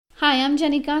Hi, I'm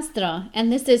Jenny Castro,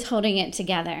 and this is Holding It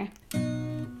Together.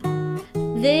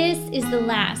 This is the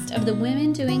last of the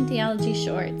Women Doing Theology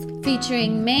shorts,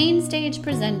 featuring main stage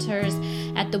presenters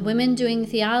at the Women Doing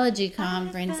Theology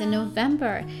Conference in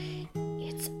November.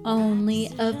 It's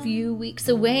only a few weeks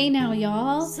away now,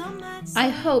 y'all. I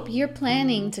hope you're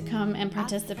planning to come and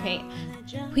participate.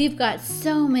 We've got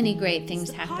so many great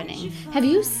things happening. Have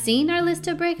you seen our list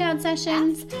of breakout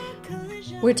sessions?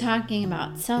 We're talking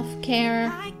about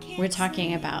self-care. We're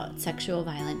talking about sexual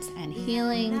violence and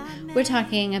healing. We're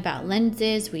talking about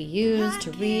lenses we use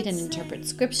to read and interpret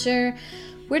scripture.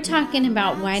 We're talking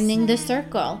about widening the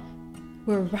circle.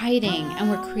 We're writing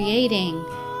and we're creating.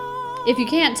 If you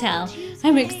can't tell,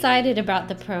 I'm excited about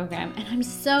the program, and I'm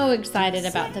so excited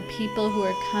about the people who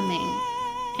are coming.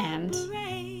 And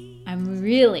I'm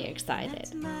really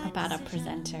excited about our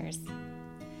presenters.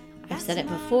 I've said it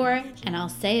before, and I'll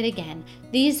say it again.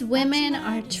 These women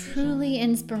are truly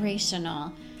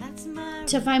inspirational.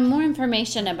 To find more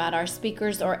information about our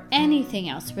speakers or anything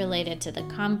else related to the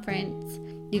conference,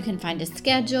 you can find a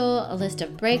schedule, a list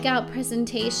of breakout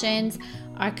presentations,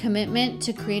 our commitment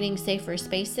to creating safer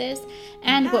spaces,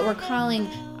 and what we're calling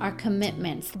our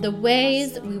commitments, the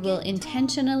ways we will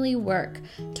intentionally work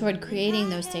toward creating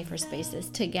those safer spaces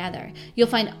together. You'll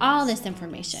find all this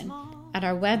information at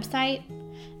our website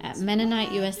at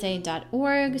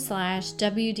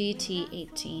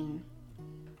MennoniteUSA.org/WDT18.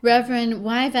 Reverend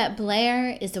Yvette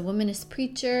Blair is a womanist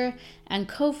preacher and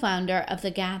co-founder of The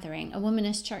Gathering, a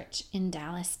womanist church in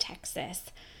Dallas,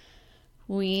 Texas.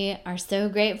 We are so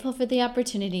grateful for the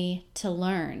opportunity to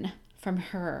learn from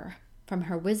her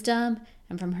wisdom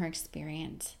and from her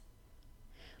experience.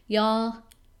 Y'all,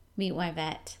 meet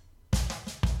Yvette.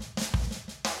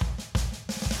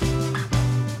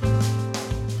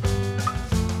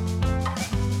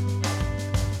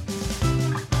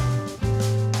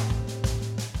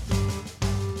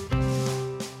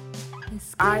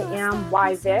 I am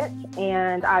Yvette,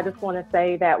 and I just want to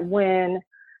say that when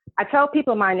I tell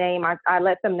people my name, I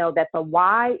let them know that the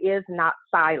Y is not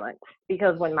silent,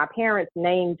 because when my parents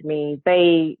named me,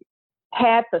 they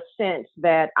had the sense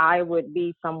that I would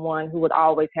be someone who would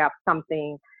always have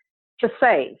something to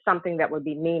say, something that would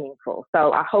be meaningful.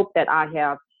 So I hope that I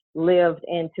have lived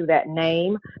into that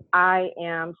name. I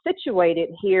am situated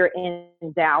here in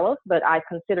Dallas, but I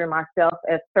consider myself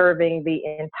as serving the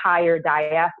entire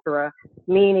diaspora,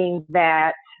 meaning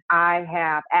that I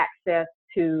have access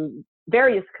to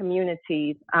various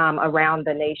communities around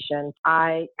the nation.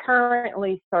 I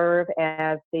currently serve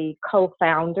as the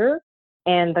co-founder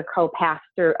and the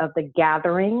co-pastor of The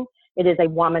Gathering. It is a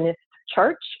womanist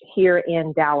church here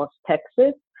in Dallas,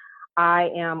 Texas. I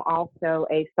am also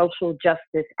a social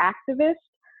justice activist.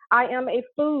 I am a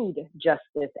food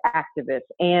justice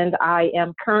activist, and I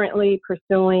am currently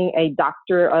pursuing a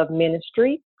Doctor of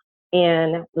Ministry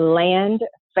in land,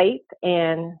 faith,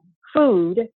 and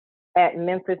food at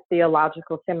Memphis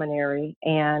Theological Seminary.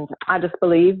 And I just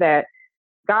believe that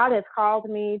God has called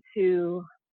me to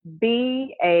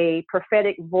be a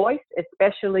prophetic voice,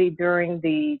 especially during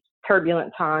the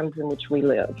turbulent times in which we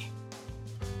live.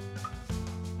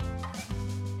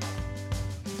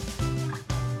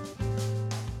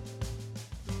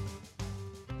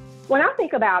 When I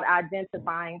think about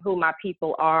identifying who my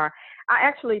people are, I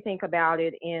actually think about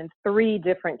it in three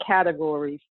different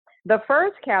categories. The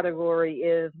first category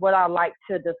is what I like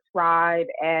to describe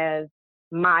as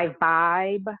my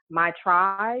vibe, my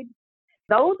tribe.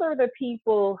 Those are the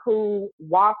people who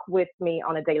walk with me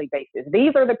on a daily basis.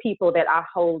 These are the people that I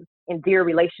hold in dear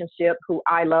relationship, who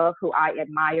I love, who I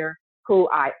admire, who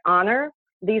I honor.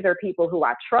 These are people who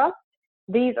I trust.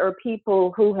 These are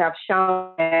people who have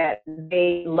shown that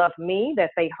they love me,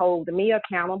 that they hold me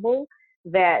accountable,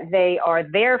 that they are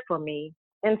there for me.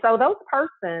 And so those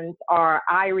persons are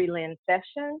Irie Lynn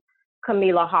Session,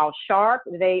 Camila Hall Sharp.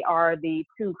 They are the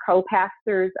two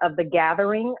co-pastors of The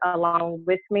Gathering along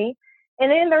with me.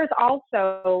 And then there's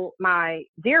also my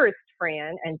dearest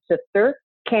friend and sister,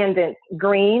 Candace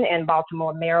Green in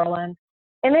Baltimore, Maryland.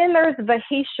 And then there's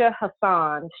Vahisha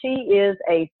Hassan. She is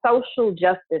a social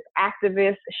justice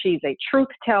activist. She's a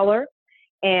truth teller,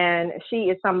 and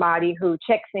she is somebody who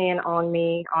checks in on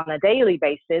me on a daily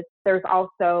basis. There's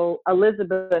also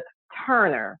Elizabeth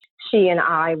Turner. She and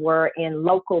I were in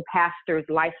local pastors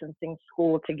licensing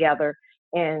school together,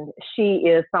 and she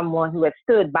is someone who has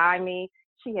stood by me.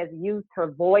 She has used her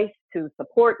voice to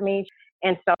support me,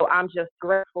 and so I'm just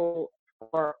grateful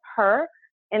for her.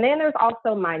 And then there's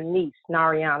also my niece,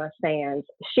 Nariana Sands.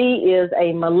 She is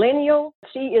a millennial.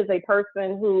 She is a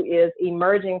person who is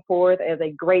emerging forth as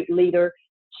a great leader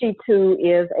She too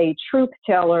is a truth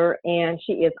teller, and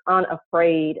she is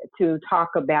unafraid to talk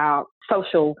about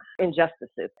social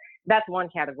injustices. That's one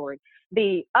category.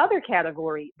 The other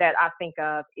category that I think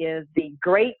of is the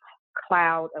great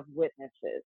cloud of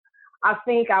witnesses. I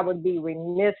think I would be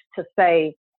remiss to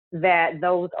say that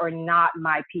those are not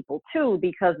my people too,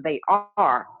 because they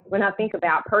are. When I think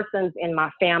about persons in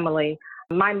my family,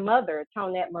 my mother,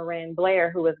 Tonette Moran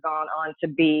Blair, who has gone on to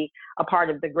be a part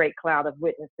of the great cloud of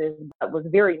witnesses, was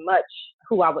very much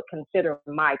who I would consider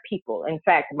my people. In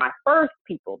fact, my first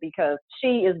people, because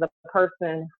she is the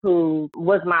person who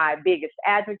was my biggest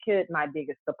advocate, my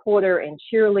biggest supporter and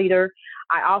cheerleader.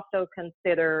 I also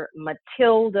consider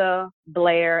Matilda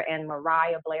Blair and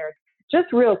Mariah Blair.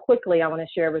 Just real quickly, I want to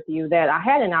share with you that I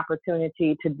had an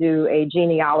opportunity to do a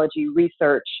genealogy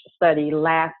research study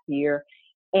last year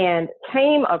and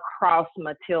came across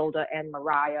Matilda and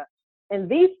Mariah. And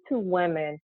these two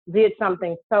women did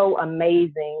something so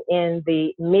amazing in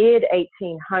the mid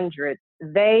 1800s.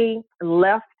 They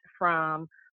left from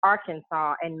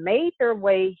Arkansas and made their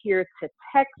way here to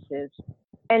Texas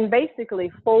and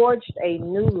basically forged a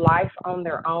new life on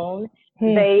their own.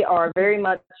 They are very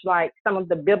much like some of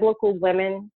the biblical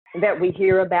women that we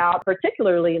hear about,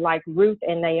 particularly like Ruth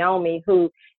and Naomi,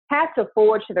 who had to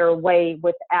forge their way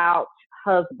without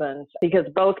husbands, because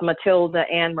both Matilda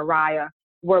and Mariah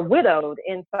were widowed.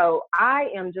 And so I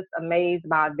am just amazed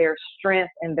by their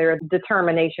strength and their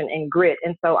determination and grit.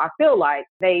 And so I feel like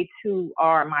they too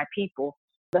are my people.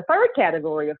 The third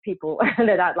category of people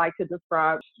that I'd like to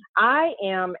describe, I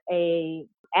am a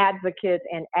advocate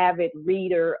and avid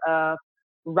reader of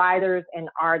writers and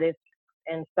artists.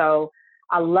 And so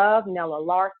I love Nella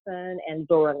Larson and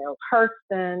Zora Neale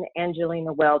Hurston,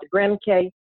 Angelina Weld Grimke.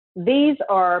 These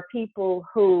are people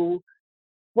who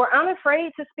were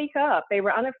unafraid to speak up. They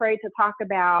were unafraid to talk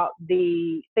about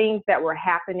the things that were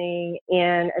happening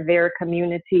in their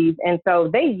communities. And so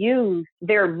they used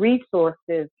their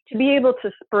resources to be able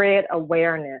to spread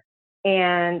awareness.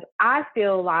 And I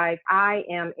feel like I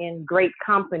am in great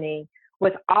company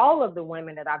with all of the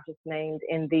women that I've just named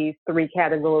in these three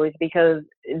categories, because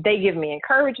they give me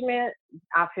encouragement.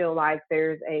 I feel like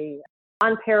there's a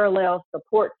unparalleled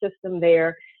support system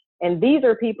there. And these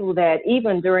are people that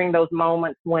even during those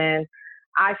moments when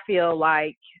I feel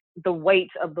like the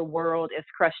weight of the world is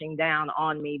crushing down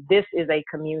on me, this is a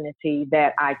community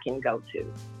that I can go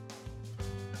to.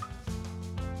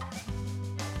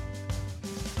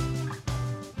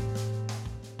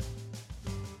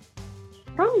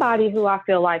 Somebody who I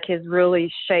feel like has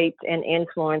really shaped and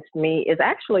influenced me is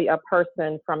actually a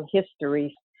person from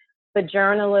history, the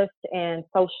journalist and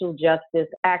social justice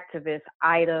activist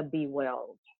Ida B.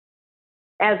 Wells.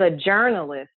 As a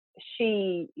journalist,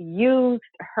 she used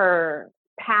her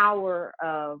power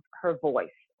of her voice.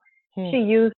 She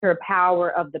used her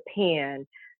power of the pen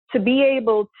to be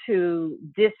able to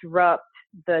disrupt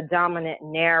the dominant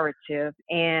narrative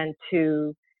and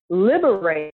to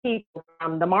liberate people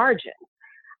from the margins.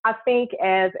 I think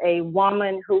as a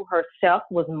woman who herself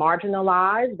was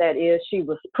marginalized, that is, she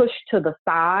was pushed to the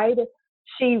side,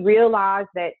 she realized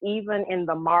that even in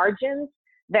the margins,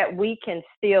 that we can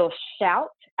still shout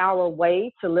our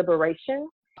way to liberation.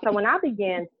 So when I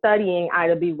began studying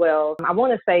Ida B. Wells, I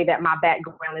want to say that my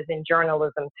background is in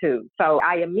journalism too. So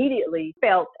I immediately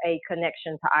felt a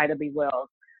connection to Ida B. Wells.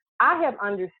 I have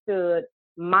understood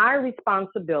my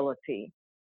responsibility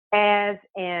as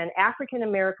an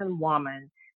African-American woman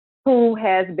who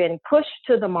has been pushed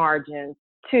to the margins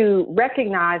to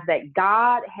recognize that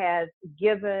God has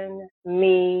given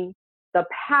me the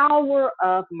power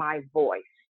of my voice.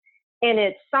 And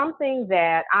it's something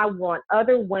that I want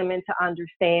other women to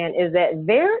understand, is that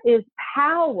there is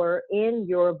power in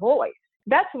your voice.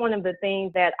 That's one of the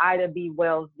things that Ida B.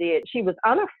 Wells did. She was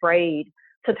unafraid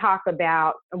to talk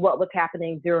about what was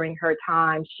happening during her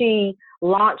time. She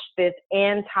launched this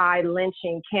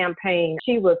anti-lynching campaign.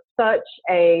 She was such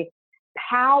a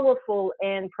powerful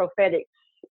and prophetic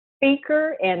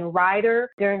speaker and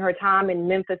writer during her time in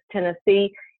Memphis,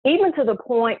 Tennessee. Even to the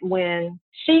point when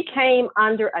she came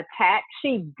under attack,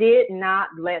 she did not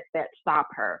let that stop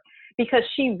her, because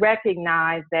she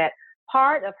recognized that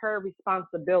part of her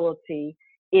responsibility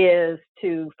is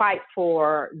to fight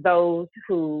for those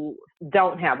who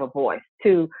don't have a voice,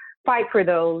 to fight for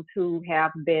those who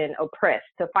have been oppressed,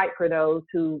 to fight for those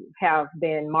who have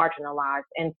been marginalized.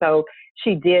 And so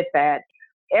she did that.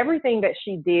 Everything that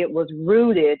she did was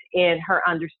rooted in her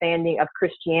understanding of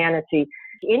Christianity.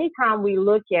 Anytime we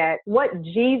look at what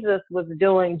Jesus was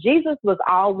doing, Jesus was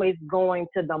always going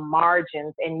to the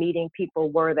margins and meeting people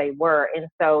where they were. And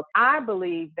so I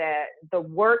believe that the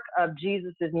work of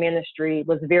Jesus's ministry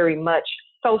was very much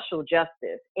social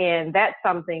justice. And that's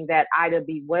something that Ida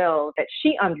B. Wells, that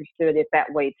she understood it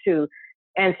that way too.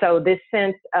 And so this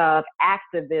sense of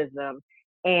activism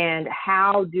and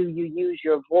how do you use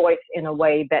your voice in a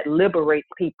way that liberates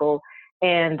people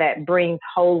and that brings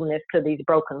wholeness to these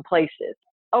broken places.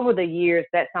 Over the years,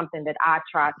 that's something that I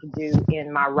try to do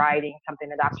in my writing, something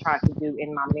that I've tried to do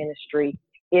in my ministry,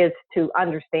 is to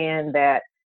understand that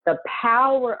the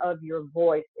power of your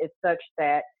voice is such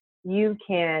that you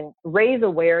can raise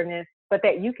awareness, but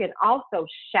that you can also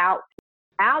shout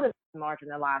out of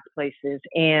marginalized places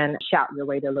and shout your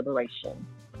way to liberation.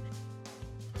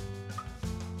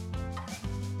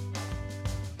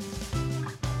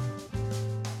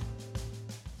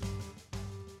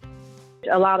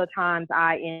 A lot of times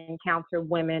I encounter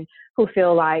women who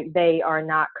feel like they are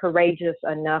not courageous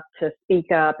enough to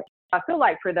speak up. I feel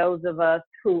like for those of us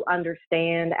who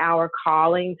understand our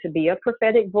calling to be a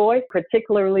prophetic voice,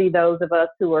 particularly those of us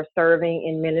who are serving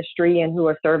in ministry and who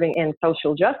are serving in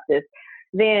social justice,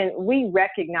 then we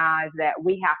recognize that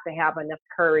we have to have enough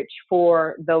courage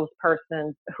for those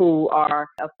persons who are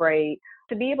afraid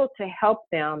to be able to help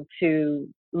them to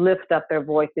lift up their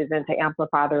voices and to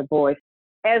amplify their voice.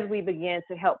 As we begin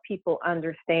to help people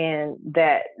understand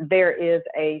that there is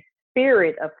a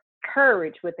spirit of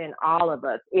courage within all of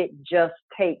us, it just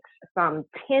takes some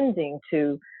tending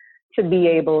to be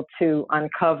able to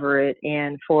uncover it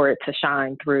and for it to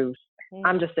shine through.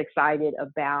 I'm just excited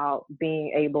about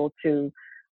being able to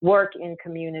work in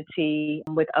community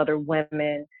with other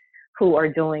women who are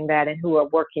doing that and who are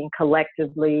working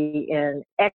collectively in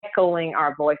echoing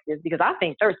our voices, because I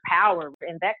think there's power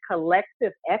in that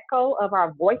collective echo of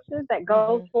our voices that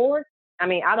goes forward. I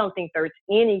mean, I don't think there's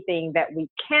anything that we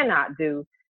cannot do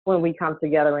when we come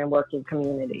together and work in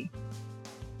community.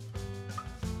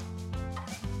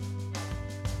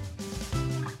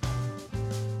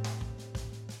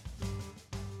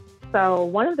 So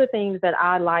one of the things that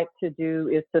I like to do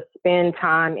is to spend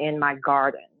time in my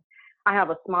garden. I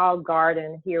have a small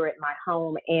garden here at my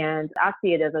home, and I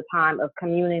see it as a time of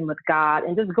communing with God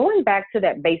and just going back to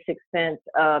that basic sense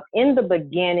of in the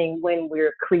beginning when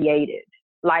we're created,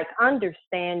 like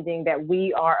understanding that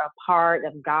we are a part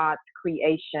of God's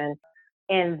creation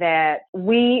and that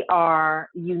we are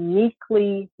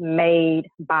uniquely made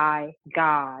by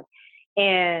God.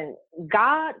 And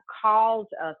God calls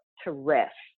us to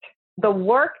rest. The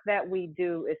work that we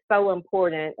do is so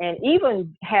important, and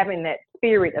even having that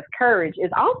spirit of courage is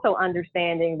also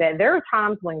understanding that there are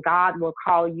times when God will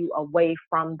call you away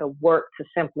from the work to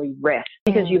simply rest,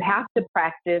 because you have to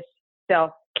practice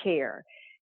self-care.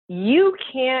 You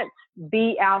can't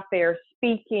be out there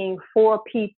speaking for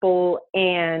people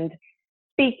and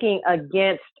speaking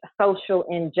against social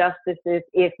injustices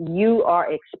if you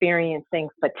are experiencing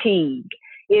fatigue,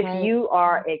 if you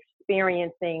are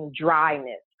experiencing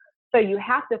dryness. So you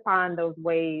have to find those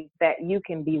ways that you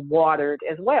can be watered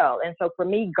as well. And so for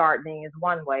me, gardening is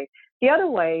one way. The other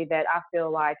way that I feel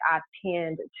like I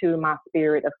tend to my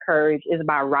spirit of courage is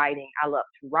by writing. I love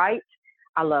to write.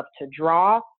 I love to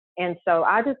draw. And so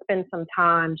I just spend some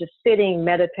time just sitting,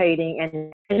 meditating,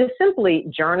 and just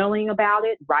simply journaling about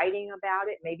it, writing about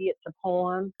it. Maybe it's a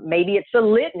poem. Maybe it's a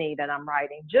litany that I'm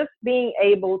writing. Just being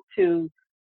able to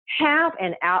have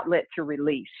an outlet to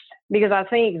release, because I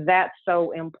think that's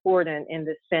so important in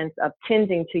the sense of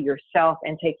tending to yourself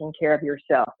and taking care of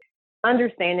yourself.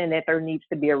 Understanding that there needs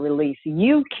to be a release.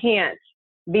 You can't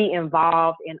be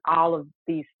involved in all of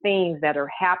these things that are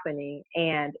happening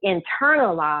and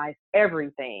internalize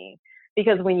everything,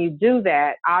 because when you do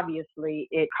that, obviously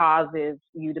it causes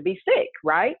you to be sick,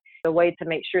 right? The way to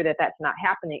make sure that that's not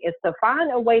happening is to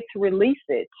find a way to release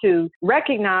it, to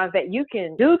recognize that you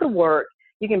can do the work.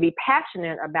 You can be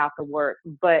passionate about the work,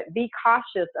 but be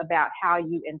cautious about how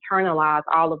you internalize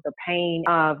all of the pain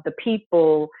of the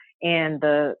people and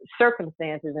the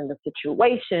circumstances and the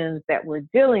situations that we're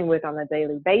dealing with on a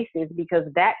daily basis, because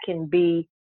that can be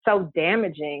so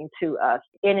damaging to us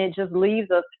and it just leaves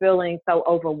us feeling so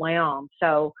overwhelmed.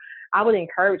 So I would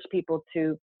encourage people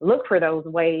to look for those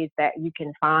ways that you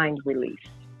can find release.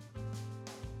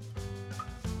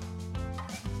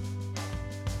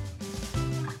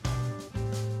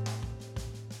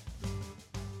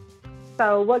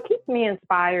 So what keeps me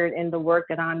inspired in the work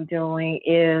that I'm doing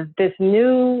is this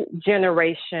new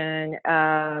generation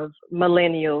of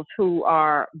millennials who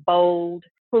are bold,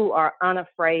 who are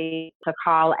unafraid to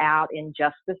call out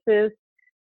injustices,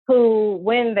 who,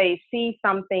 when they see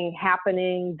something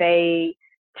happening, they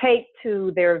take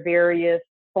to their various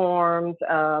forms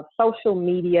of social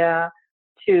media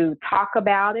to talk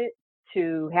about it,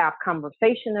 to have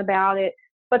conversation about it,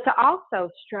 but to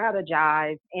also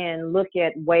strategize and look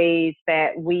at ways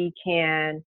that we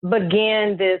can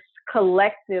begin this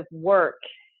collective work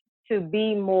to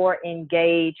be more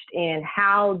engaged in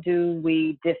how do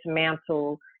we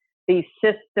dismantle these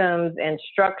systems and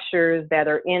structures that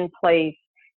are in place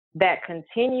that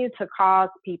continue to cause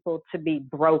people to be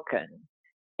broken.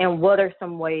 And what are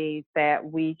some ways that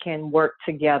we can work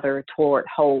together toward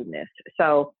wholeness?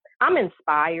 So I'm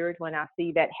inspired when I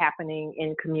see that happening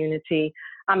in community.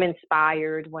 I'm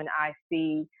inspired when I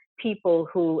see people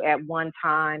who at one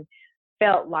time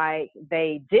felt like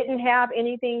they didn't have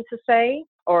anything to say,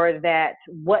 or that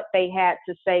what they had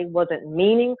to say wasn't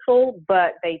meaningful,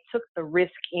 but they took the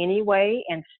risk anyway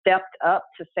and stepped up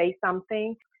to say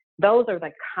something. Those are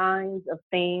the kinds of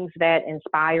things that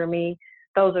inspire me.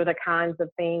 Those are the kinds of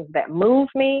things that move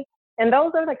me. And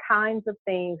those are the kinds of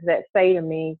things that say to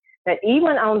me that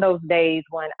even on those days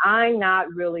when I'm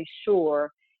not really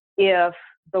sure if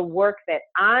the work that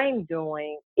I'm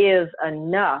doing is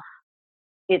enough,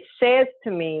 it says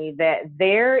to me that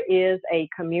there is a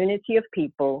community of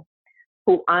people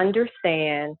who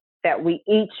understand that we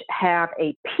each have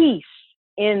a piece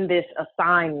in this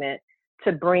assignment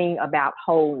to bring about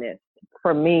wholeness.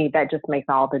 For me, that just makes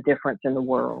all the difference in the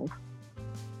world.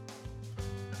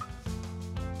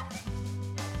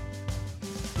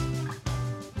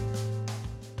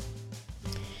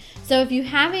 So if you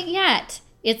haven't yet,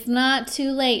 it's not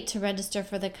too late to register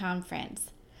for the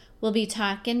conference. We'll be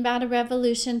talking about a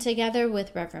revolution together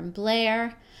with Reverend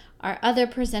Blair, our other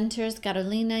presenters,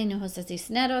 Carolina Hinojosa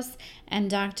Cisneros,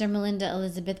 and Dr. Melinda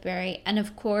Elizabeth Berry, and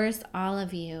of course, all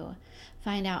of you.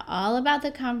 Find out all about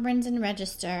the conference and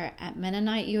register at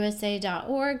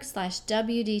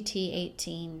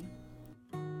MennoniteUSA.org/WDT18.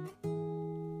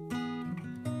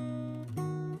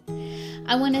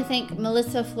 I want to thank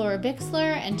Melissa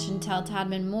Flora-Bixler and Chantel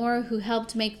Todman-Moore, who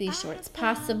helped make these shorts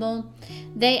possible.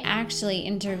 They actually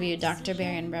interviewed Dr.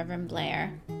 Berry and Reverend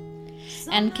Blair.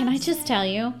 And can I just tell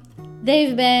you,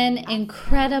 they've been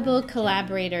incredible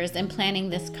collaborators in planning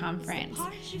this conference.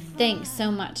 Thanks so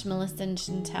much, Melissa and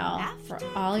Chantel, for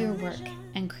all your work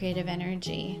and creative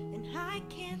energy.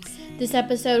 This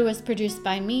episode was produced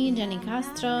by me, Jenny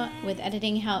Castro, with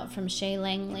editing help from Shay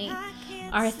Langley.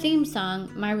 Our theme song,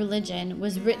 My Religion,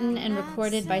 was written and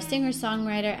recorded by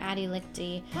singer-songwriter Addie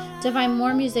Lichty. To find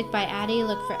more music by Addie,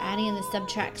 look for Addie in the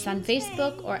Subtracks on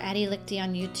Facebook or Addie Lichty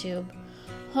on YouTube.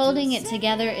 Holding It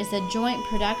Together is a joint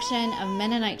production of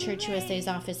Mennonite Church USA's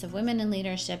Office of Women in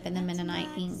Leadership and the Mennonite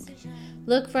Inc.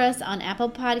 Look for us on Apple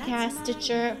Podcasts,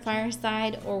 Stitcher,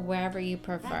 Fireside, or wherever you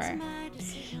prefer.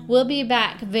 We'll be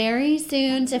back very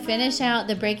soon to finish out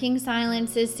the Breaking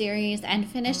Silences series and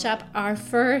finish up our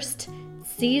first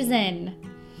season.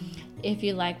 If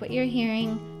you like what you're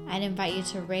hearing, I'd invite you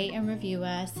to rate and review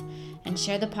us and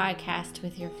share the podcast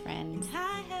with your friends.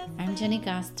 I'm Jenny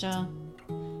Castro.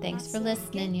 Thanks for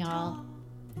listening, y'all.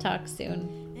 Talk soon.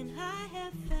 And I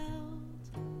have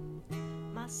felt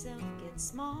myself get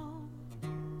small.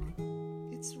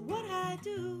 It's what I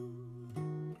do.